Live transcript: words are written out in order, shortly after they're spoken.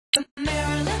The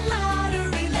Maryland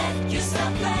Lottery, let you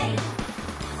stop playing.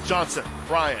 Johnson,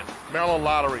 Brian, Maryland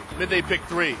Lottery, Midday pick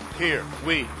 3. Here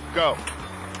we go.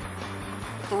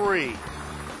 3,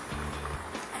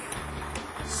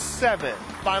 7,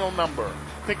 final number,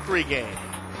 pick 3 game.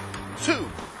 2,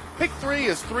 pick 3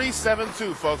 is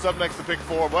 372, folks. Up next to pick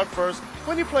 4. But first,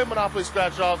 when you play Monopoly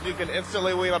Scratch-Offs, you can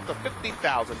instantly win up to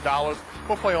 $50,000.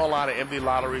 We'll play online at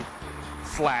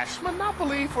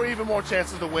MDLottery/Monopoly for even more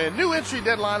chances to win. New entry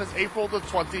deadline is April the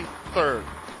 23rd.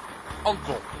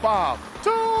 Uncle Bob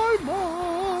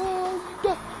Diamond.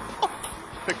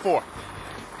 Pick 4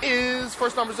 is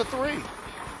first number's a 3,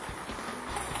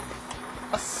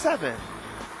 a 7,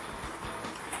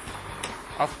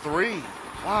 a 3.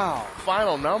 Wow,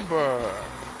 final number.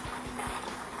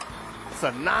 It's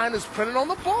a 9 is printed on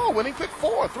the ball. Winning pick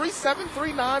 4,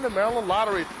 3739, the Maryland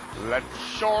Lottery. Let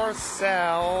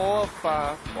yourself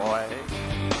play.